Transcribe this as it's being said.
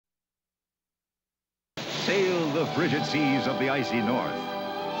Sail the frigid seas of the icy north.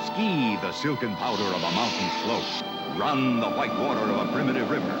 Ski the silken powder of a mountain slope. Run the white water of a primitive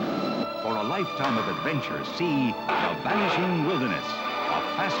river. For a lifetime of adventure, see The Vanishing Wilderness, a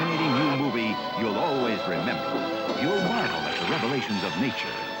fascinating new movie you'll always remember. You'll marvel at the revelations of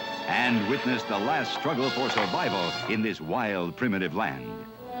nature and witness the last struggle for survival in this wild, primitive land.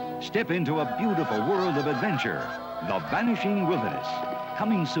 Step into a beautiful world of adventure. The Vanishing Wilderness,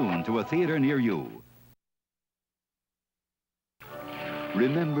 coming soon to a theater near you.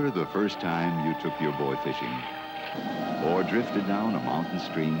 Remember the first time you took your boy fishing? Or drifted down a mountain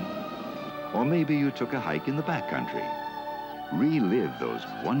stream? Or maybe you took a hike in the backcountry? Relive those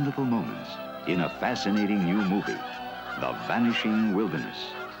wonderful moments in a fascinating new movie, The Vanishing Wilderness.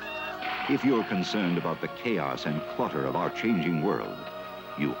 If you're concerned about the chaos and clutter of our changing world,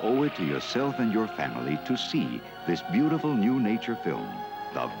 you owe it to yourself and your family to see this beautiful new nature film,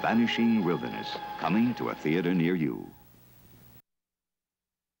 The Vanishing Wilderness, coming to a theater near you.